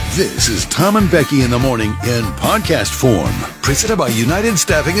This is Tom and Becky in the morning in podcast form. Presented by United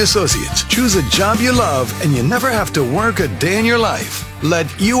Staffing Associates. Choose a job you love and you never have to work a day in your life. Let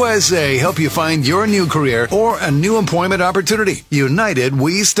USA help you find your new career or a new employment opportunity. United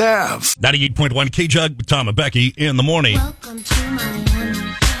We Staff. 98.1 K-Jug with Tom and Becky in the morning. Welcome to Miami.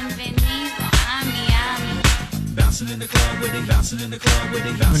 Bienvenido a Miami. Bouncing in the club with it, bouncing in the club with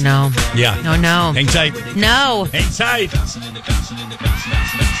it, bouncing No. in the club. Yeah. No. Hang tight. No. Hang tight. Bouncing in the bouncing in the bouncing.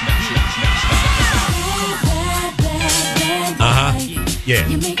 Uh-huh. Yeah.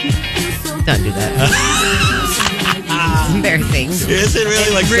 Don't do that. It's embarrassing. Is it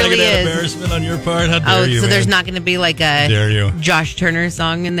really like really secondhand is. embarrassment on your part? How dare Oh, you, so man? there's not going to be like a Dare you. Josh Turner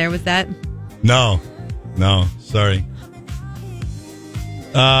song in there with that? No, sorry.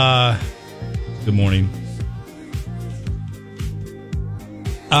 Good morning.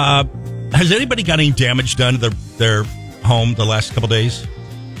 Has anybody got any damage done to their home the last couple days?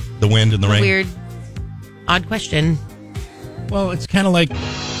 The wind and the rain? Weird, odd question. Well, it's kind of like, it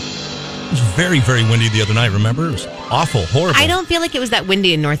was very, very windy the other night, remember? It was awful, horrible. I don't feel like it was that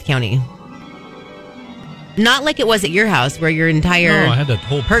windy in North County. Not like it was at your house where your entire No, I had that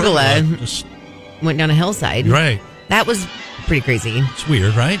whole pergola just, went down a hillside. right. That was pretty crazy. It's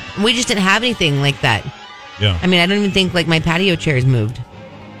weird, right? We just didn't have anything like that. Yeah. I mean, I don't even think like my patio chairs moved.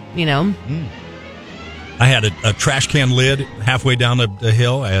 You know? I had a trash can lid halfway down the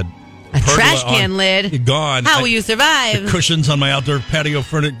hill. I had A pergola trash can lid. gone. How will you survive? The cushions on my outdoor patio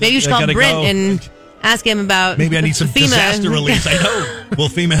furniture. Maybe you should call Brent and ask him about Maybe I need some FEMA. disaster relief. I know. Will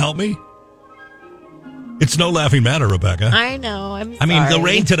FEMA help me? It's no laughing matter, Rebecca. I know. I'm sorry. I mean, the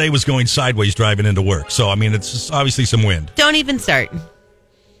rain today was going sideways driving into work. So, I mean, it's just obviously some wind. Don't even start.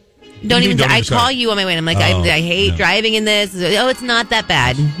 Don't even I start? call you on my way. And I'm like, Oh, I hate yeah. driving in this. Oh, it's not that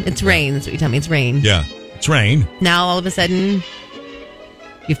bad. It's rain. That's what you tell me. It's rain. Yeah. It's rain. Now all of a sudden,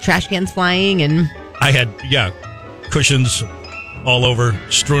 you have trash cans flying and I had, cushions all over,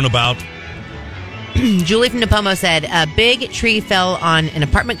 strewn about. Julie from Napomo said a big tree fell on an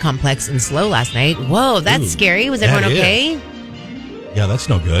apartment complex in Slow last night. Whoa, that's Ooh, scary. Was that everyone is. okay? Yeah, that's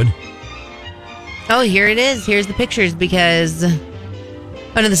no good. Oh, here it is. Here's the pictures because, oh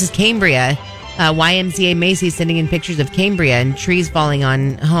no, this is Cambria. YMCA Macy's sending in pictures of Cambria and trees falling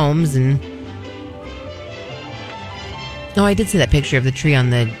on homes. And oh, I did see that picture of the tree on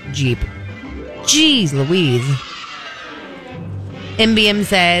the Jeep. Jeez Louise. MBM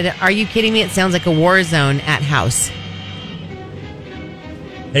said, are you kidding me? It sounds like a war zone at house.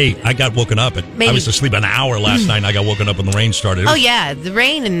 Hey, I got woken up. I Maybe. was asleep an hour last night and I got woken up when the rain started. It Oh, was- yeah. The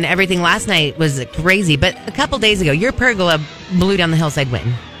rain and everything last night was crazy. But a couple days ago, your pergola blew down the hillside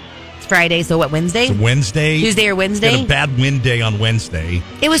when? It's Friday, so what, Wednesday? It's Wednesday. Tuesday or Wednesday? We had a bad wind day on Wednesday.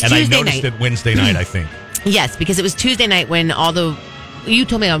 It was and Tuesday I noticed night. it Wednesday night, I think. Yes, because it was Tuesday night when you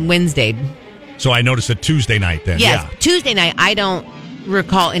told me on Wednesday. So I noticed it Tuesday night then. Yes, Yeah. Tuesday night, I don't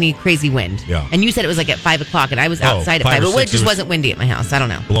recall any crazy wind. Yeah. And you said it was like at 5 o'clock, and I was Oh, outside at 5 5, or but it 6, just it was- wasn't windy at my house. I don't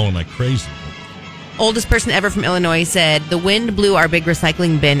know. Blowing like crazy. Oldest person ever from Illinois said, the wind blew our big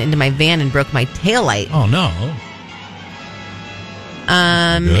recycling bin into my van and broke my taillight. Oh, no.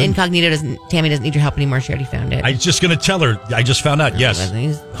 Good. Incognito Tammy doesn't need your help anymore. She already found it. I was just going to tell her. I just found out, yes.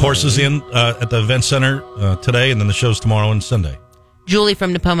 Horses in at the event center today, and then the show's tomorrow and Sunday. Julie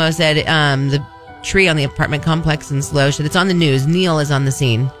from Napomo said the tree on the apartment complex in Slow said it's on the news. Neil is on the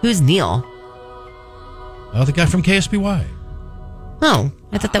scene. Who's Neil? Oh, the guy from KSBY. Oh,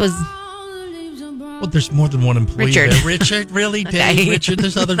 I thought that was... Well, there's more than one employee Richard. there. Richard, really, Dave? Okay. Richard,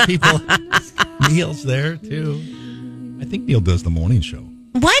 there's other people. Neil's there, too. I think Neil does the morning show.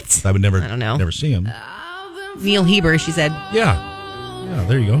 What? I would never, I don't know. never see him. Neil Heber, she said. Yeah,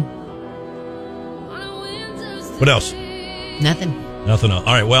 there you go. What else? Nothing. Nothing else.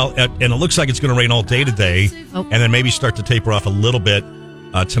 All right, well, and it looks like it's going to rain all day today, Oh. and then maybe start to taper off a little bit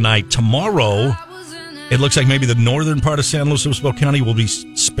tonight. Tomorrow, it looks like maybe the northern part of San Luis Obispo County will be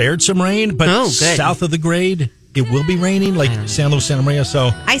spared some rain, but Oh, good. south of the grade, it will be raining, like San Luis, Santa Maria.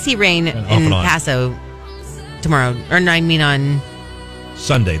 So I see rain off in and on. Paso tomorrow. Or no, I mean on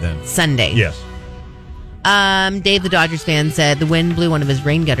Sunday then. Sunday. Yes. Dave, the Dodgers fan, said the wind blew one of his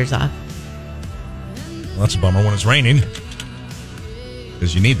rain gutters off. Well, that's a bummer when it's raining,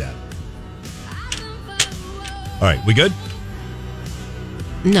 because you need that. All right, we good?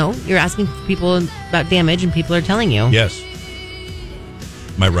 No, you're asking people about damage, and people are telling you. Yes.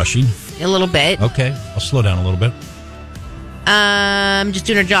 Am I rushing? A little bit. Okay, I'll slow down a little bit. Just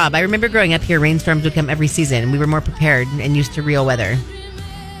doing our job. I remember growing up here, rainstorms would come every season. We were more prepared and used to real weather.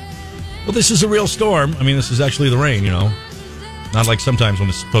 Well, this is a real storm. I mean, this is actually the rain, you know. Not like sometimes when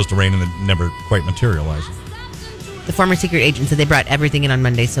it's supposed to rain and it never quite materializes. The former secret agent said they brought everything in on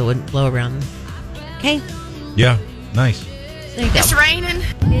Monday so it wouldn't blow around. Okay. Yeah, nice. There you go. It's raining.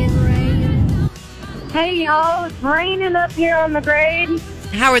 Hey, y'all. It's raining up here on the grade.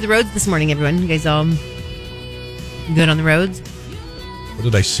 How are the roads this morning, everyone? You guys all good on the roads? What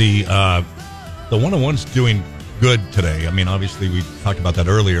did I see? The 101's doing good today. I mean, obviously, we talked about that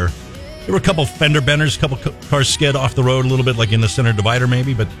earlier. There were a couple fender benders, a couple cars skid off the road a little bit, like in the center divider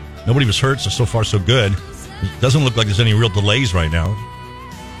maybe, but nobody was hurt, so far so good. It doesn't look like there's any real delays right now.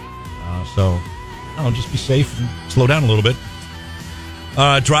 Just be safe and slow down a little bit.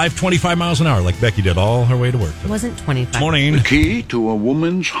 Drive 25 miles an hour like Becky did all her way to work. It wasn't 25. Morning. The key to a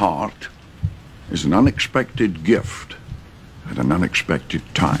woman's heart is an unexpected gift at an unexpected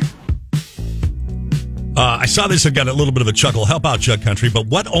time. I saw this and got a little bit of a chuckle. Help out, Chuck Country. But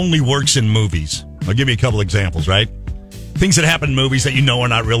what only works in movies? I'll give you a couple examples, right? Things that happen in movies that you know are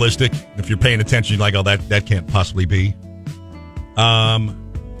not realistic. If you're paying attention, you're like, oh, that can't possibly be. All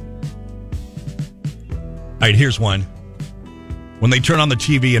right, here's one. When they turn on the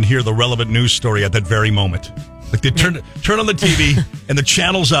TV and hear the relevant news story at that very moment. Like they turn on the TV and the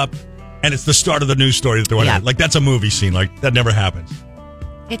channel's up and it's the start of the news story that they're watching. Yeah. Like that's a movie scene. Like that never happens.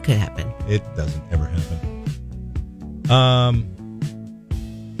 It could happen. It doesn't ever happen.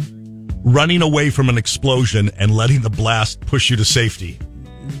 Running away from an explosion and letting the blast push you to safety.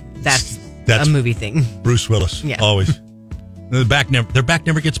 That's That's a movie thing. Bruce Willis. Yeah. Always. Their back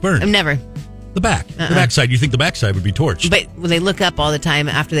never gets burned. Never. The backside. You think the backside would be torched. But when they look up all the time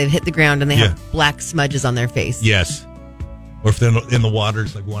after they've hit the ground and they have black smudges on their face. Yes. Or if they're in the water,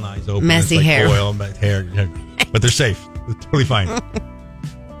 it's like one eye's open. Messy it's like hair. Oil, hair. But they're safe. They're totally fine.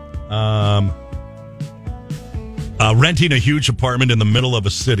 Renting a huge apartment in the middle of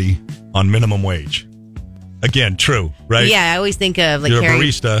a city on minimum wage. Again, true, right? Yeah, I always think of like You're a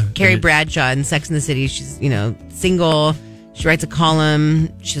barista. Carrie Bradshaw in Sex and the City. She's, single. She writes a column.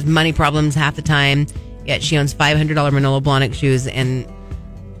 She has money problems half the time. Yet she owns $500 Manolo Blahnik shoes and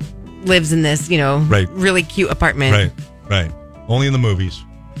lives in this, really cute apartment. Right. Only in the movies.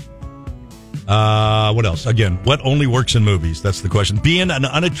 What else? Again, what only works in movies? That's the question. Being an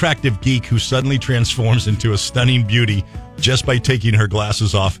unattractive geek who suddenly transforms into a stunning beauty just by taking her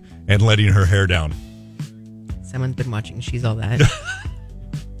glasses off and letting her hair down. Someone's been watching She's All That.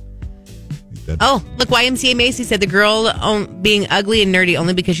 Oh, look, YMCA Macy said the girl being ugly and nerdy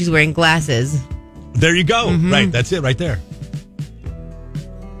only because she's wearing glasses. There you go. Mm-hmm. Right, that's it right there.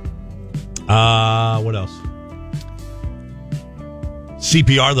 What else?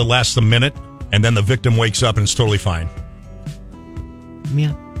 CPR that lasts a minute, and then the victim wakes up and it's totally fine.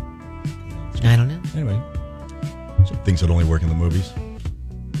 Yeah. I don't know. Anyway, some things that only work in the movies.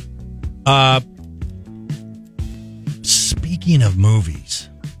 Speaking of movies,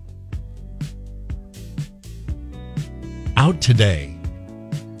 out today.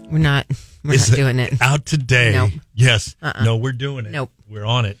 We're not doing it. Out today. Nope. Yes. No, we're doing it. Nope. We're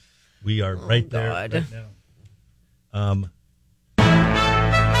on it. We are right there God. right now.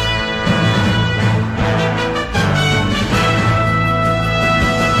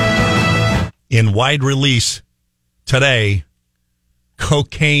 In wide release today,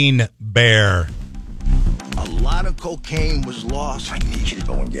 Cocaine Bear. A lot of cocaine was lost. I need you to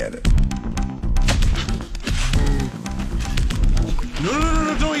go and get it.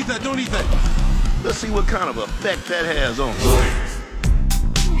 No, don't eat that, don't eat that. Let's see what kind of effect that has on us.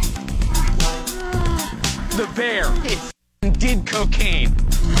 The bear, it did cocaine.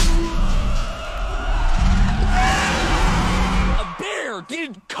 A bear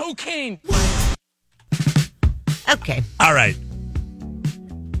did cocaine. Okay. All right.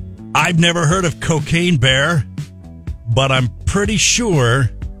 I've never heard of Cocaine Bear, but I'm pretty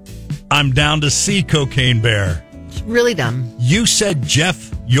sure I'm down to see Cocaine Bear. It's really dumb. You said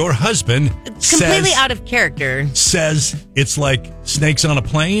Jeff, your husband, Completely out of character. says it's like snakes on a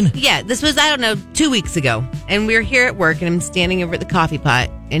plane. Yeah, this was, 2 weeks ago. And we were here at work, and I'm standing over at the coffee pot,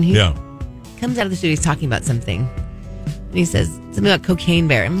 and he comes out of the studio, he's talking about something. And he says something about Cocaine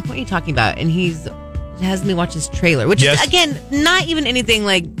Bear. I'm like, what are you talking about? And he has me watch this trailer, which is, again, not even anything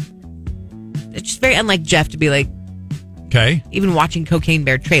like, it's just very unlike Jeff to be like, okay, even watching Cocaine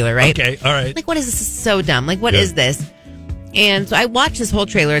Bear trailer, right? Okay, all right. Like, what is this? This is so dumb. Like, what is this? And so I watched this whole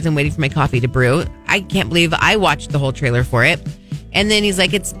trailer as I'm waiting for my coffee to brew. I can't believe I watched the whole trailer for it. And then he's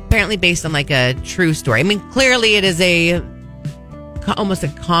like, it's apparently based on like a true story. I mean, clearly it is almost a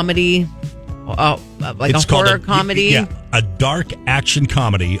comedy, like It's a horror called comedy. Yeah, a dark action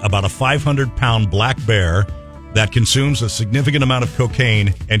comedy about a 500-pound black bear that consumes a significant amount of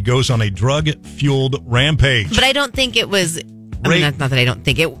cocaine and goes on a drug-fueled rampage. But I don't think it was I mean, that's not that I don't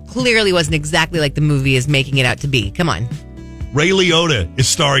think. It clearly wasn't exactly like the movie is making it out to be. Come on. Ray Liotta is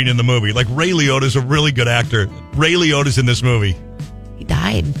starring in the movie. Like, Ray Liotta is a really good actor. Ray Liotta's in this movie. He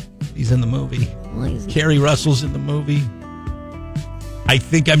died. He's in the movie. Carrie Russell's in the movie. I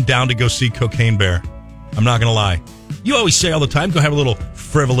think I'm down to go see Cocaine Bear. I'm not going to lie. You always say all the time, go have a little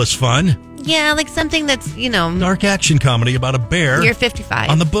frivolous fun. Yeah, like something that's, dark action comedy about a bear. You're 55.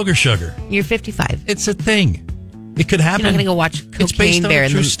 On the Booger Sugar. You're 55. It's a thing. It could happen. You're not going to go watch Cocaine Bear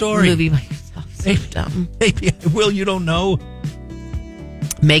in the story. movie by yourself. So dumb. Maybe I will. You don't know.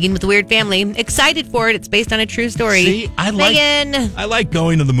 Megan with the Weird Family. Excited for it. It's based on a true story. See, I like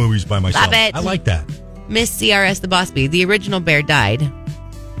going to the movies by myself. Love it. I like that. Miss CRS the Boss Bee. The original bear died.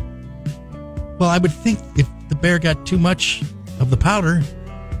 Well, I would think if the bear got too much of the powder.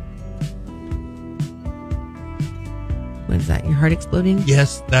 What is that? Your heart exploding?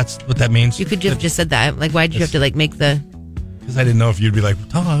 Yes, that's what that means. You could have just said that. Like, why did you have to make the... Because I didn't know if you'd be like,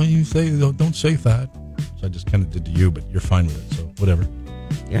 Tom, you say, don't say that. So I just kind of did to you, but you're fine with it, so whatever.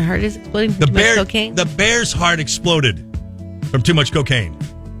 Your heart is exploding from too much cocaine? The bear's heart exploded from too much cocaine.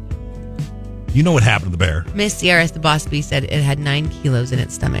 You know what happened to the bear. Miss CRS the Boss Bee said it had 9 kilos in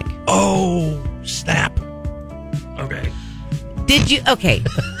its stomach. Oh, snap. Okay. Did you? Okay.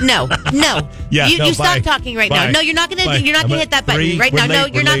 No. Yeah, you stop talking right now. No, you're not gonna hit that button right now. No,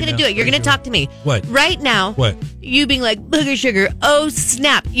 you're not gonna do it. You're gonna talk to me. What? Right now. What? You being like, Booger Sugar, oh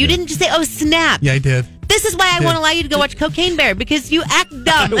snap. You didn't just say, oh snap. Yeah, I did. This is why I won't allow you to go watch Cocaine Bear, because you act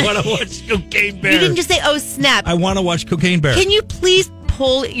dumb. I want to watch Cocaine Bear. You didn't just say, oh snap. I want to watch Cocaine Bear. Can you please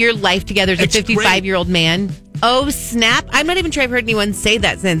pull your life together as a 55-year-old man? Oh snap. I'm not even sure I've heard anyone say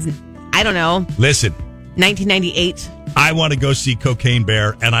that since, I don't know. Listen. 1998. I want to go see Cocaine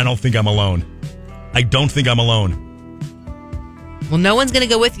Bear, and I don't think I'm alone. I don't think I'm alone. Well, no one's going to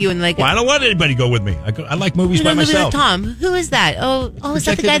go with you. And I don't want anybody to go with me. I like movies by myself. Tom, who is that? Oh, is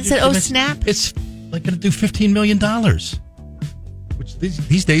that the guy that said, oh, snap? It's like going to do $15 million, which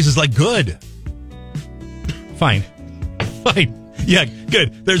these days is like good. Fine. Yeah,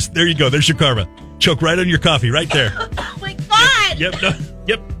 good. There you go. There's your karma. Choke right on your coffee right there. Oh, my God.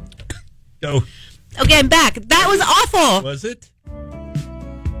 Yep. Go. Okay, I'm back. That was awful. Was it?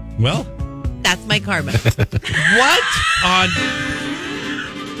 Well, that's my karma. What on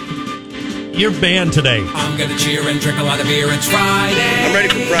your band today? I'm gonna cheer and drink a lot of beer. It's Friday. I'm ready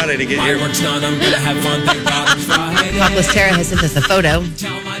for Friday to get here. My work's done. I'm gonna have fun. Thank God it's Friday. Topless Tara has sent us a photo.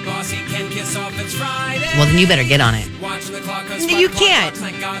 Tell my boss he can kiss off. It's Friday. Well, then you better get on it. Watching the clock. You can't.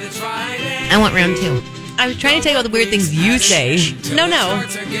 Thank God it's Friday. I want round 2. I was trying to tell you all the weird things you say. No.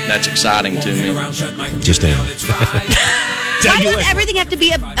 That's exciting to me. Just in. Why does everything have to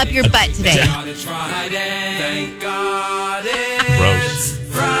be up your butt today? Thank God it's Gross.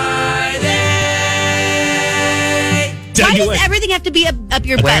 Friday. Why does everything have to be up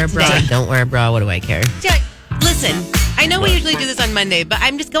your butt today? Don't wear a bra. What do I care? Listen, I know we usually do this on Monday, but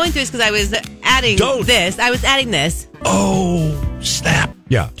I'm just going through this because I was adding this. I was adding this. Oh, snap.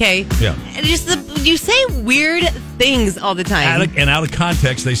 Yeah. Okay. Yeah. And you say weird things all the time. Out of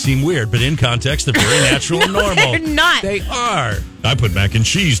context, they seem weird, but in context, they're very natural and normal. They're not. They are. I put mac and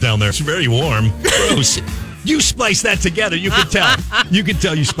cheese down there. It's very warm. Gross. You splice that together. You can tell. You can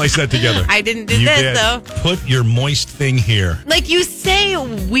tell you spliced that together. I didn't do this, though. Put your moist thing here. Like, you say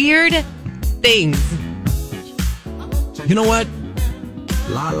weird things. You know what?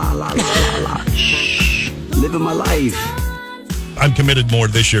 La, la, la, la, la, la. Shh. Living my life. I'm committed more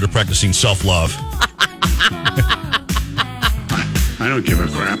this year to practicing self-love. I don't give a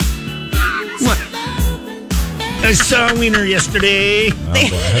crap. What? I saw a wiener yesterday. Oh,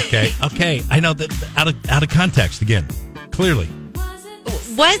 boy. Okay. I know that out of context again. Clearly.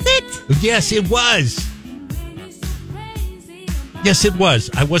 Was it? Yes, it was. Yes, it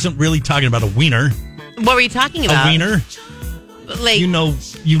was. I wasn't really talking about a wiener. What were you talking about? A wiener. Like, you know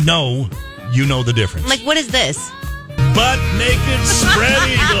the difference. Like, what is this? Butt naked spread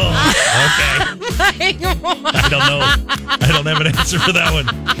eagle. Okay. I don't know. I don't have an answer for that one.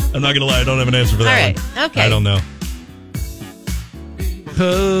 I'm not going to lie. I don't have an answer for that one. All right. Okay. I don't know.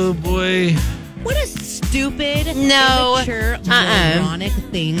 Oh, boy. What a stupid, immature, moronic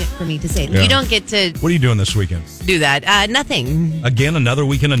thing for me to say. Yeah. You don't get to... What are you doing this weekend? Do that. Nothing. Again, another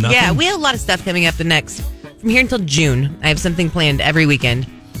weekend of nothing? Yeah, we have a lot of stuff coming up from here until June. I have something planned every weekend.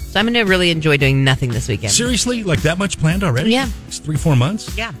 So I'm going to really enjoy doing nothing this weekend. Seriously? Like that much planned already? Yeah. It's 3-4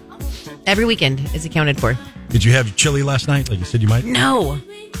 months? Yeah. Every weekend is accounted for. Did you have chili last night like you said you might? No.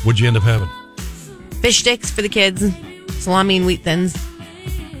 What'd you end up having? Fish sticks for the kids. Salami and wheat thins.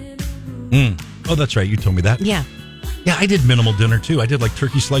 Oh, that's right. You told me that. Yeah. Yeah, I did minimal dinner too. I did like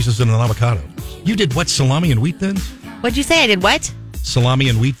turkey slices and an avocado. You did what? Salami and wheat thins? What'd you say? I did what? Salami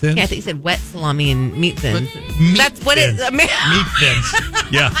and wheat thins? Yeah, I think you said wet salami and meat thins. That's what thins. it is. Meat thins.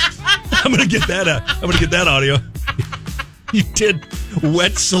 Yeah. I'm going to get that I'm going to get that audio. You did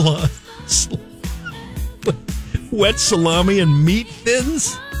wet salami and meat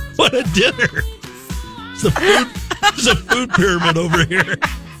thins? What a dinner. There's a food pyramid over here.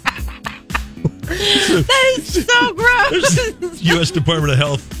 That is so gross. U.S. Department of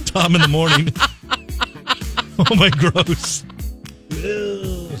Health, Tom in the morning. Oh, my gross.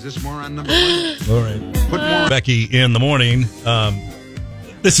 Is this moron number one? All right. Put more. Becky in the morning.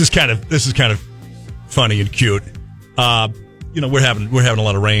 This is kind of funny and cute. We're having a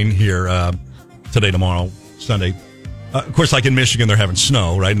lot of rain here today, tomorrow, Sunday. Of course, like in Michigan, they're having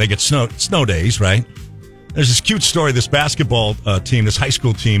snow, right? And they get snow days, right? There's this cute story. This basketball team, this high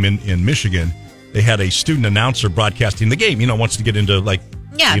school team in Michigan, they had a student announcer broadcasting the game. Wants to get into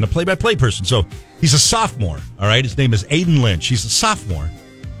being a play-by-play person. So he's a sophomore. All right, his name is Aiden Lynch. He's a sophomore,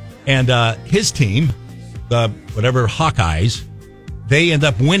 and his team, the Hawkeyes, they end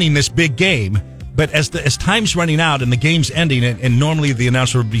up winning this big game. But as time's running out and the game's ending, and normally the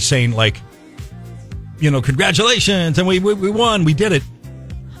announcer would be saying congratulations, and we won, we did it.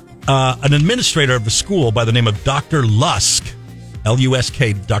 An administrator of the school by the name of Dr. Lusk, Lusk,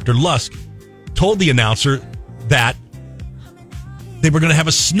 Dr. Lusk, told the announcer that they were going to have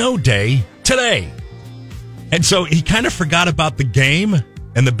a snow day today. And so he kind of forgot about the game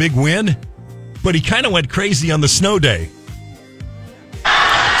and the big win, but he kind of went crazy on the snow day.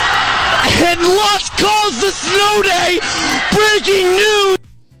 And Lusk calls the snow day breaking news.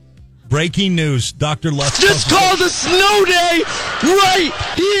 Breaking news. Dr. Lusk just called a snow day right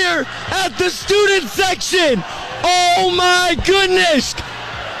here at the student section. Oh my goodness.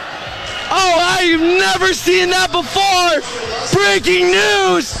 Oh, I've never seen that before. Breaking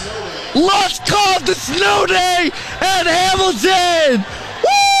news. Lusk called the snow day at Hamilton.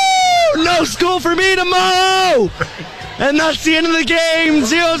 Woo! No school for me tomorrow. And that's the end of the game.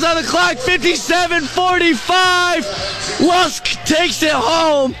 Zeros on the clock, 57-45. Lusk takes it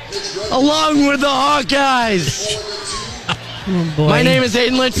home along with the Hawkeyes. Oh boy. My name is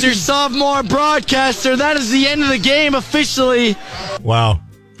Aiden Lynch, your sophomore broadcaster. That is the end of the game officially. Wow.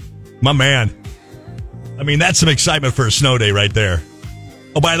 My man. I mean, that's some excitement for a snow day right there.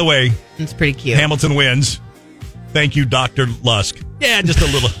 Oh, by the way. It's pretty cute. Hamilton wins. Thank you, Dr. Lusk. Yeah, just a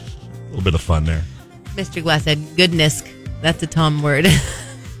little bit of fun there. Mr. Glass said, goodness. That's a Tom word.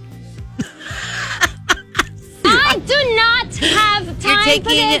 I do not have time for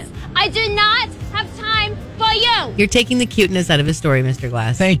this. I do not have time for you. You're taking the cuteness out of his story, Mr.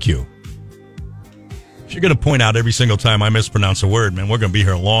 Glass. Thank you. If you're going to point out every single time I mispronounce a word, man, we're going to be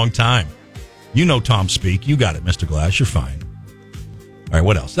here a long time. You know Tom speak. You got it, Mr. Glass. You're fine. All right,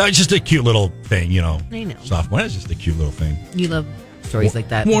 what else? That's just a cute little thing, I know. Sophomore, that's just a cute little thing. You love stories like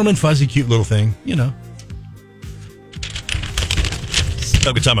that. Warm and fuzzy, cute little thing,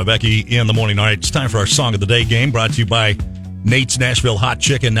 Good time with Becky in the morning. All right, it's time for our Song of the Day game, brought to you by Nate's Nashville Hot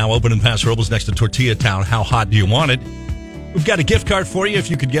Chicken, now open in Paso Robles next to Tortilla Town. How hot do you want it? We've got a gift card for you if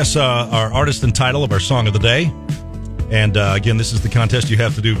you could guess our artist and title of our Song of the Day. And again, this is the contest you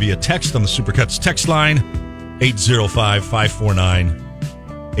have to do via text on the Supercuts text line,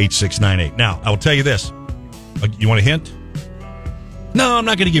 805-549-8698. Now, I will tell you this. You want a hint? No, I'm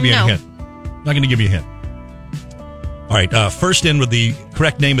not going to give you a hint. Not going to give you a hint. All right, first in with the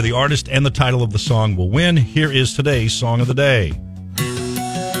correct name of the artist and the title of the song will win. Here is today's Song of the Day.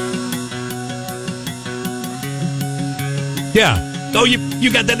 Yeah. Oh,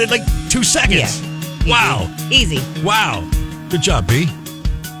 you got that in like 2 seconds. Yeah. Wow. Easy. Wow. Good job, B.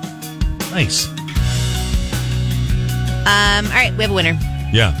 Nice. All right, we have a winner.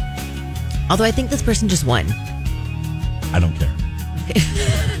 Yeah. Although I think this person just won. I don't care. Okay.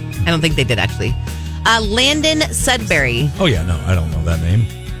 I don't think they did, actually. Landon Sudbury. Oh, yeah, no, I don't know that name.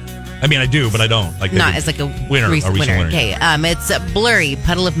 I mean, I do, but I don't. Like, not as like a winner. Recent winner. Okay, it's Blurry,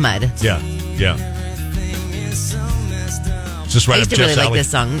 Puddle of Mud. Yeah. Is this right I up used to Jeff's really alley? like this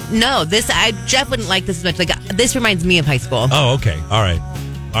song. No, Jeff wouldn't like this as much. Like, this reminds me of high school. Oh, okay. All right.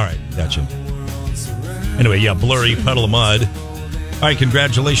 Gotcha. Anyway, yeah, Blurry, Puddle of Mud. All right,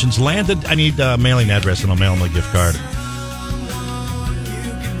 congratulations. Landed. I need a mailing address, and I'll mail him a gift card.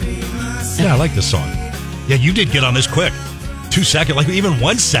 Yeah, I like this song. Yeah, you did get on this quick. 2 seconds, like even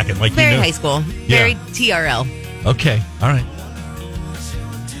 1 second. Like Very you knew. high school. Very TRL. Okay, all right.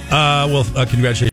 Well, congratulations.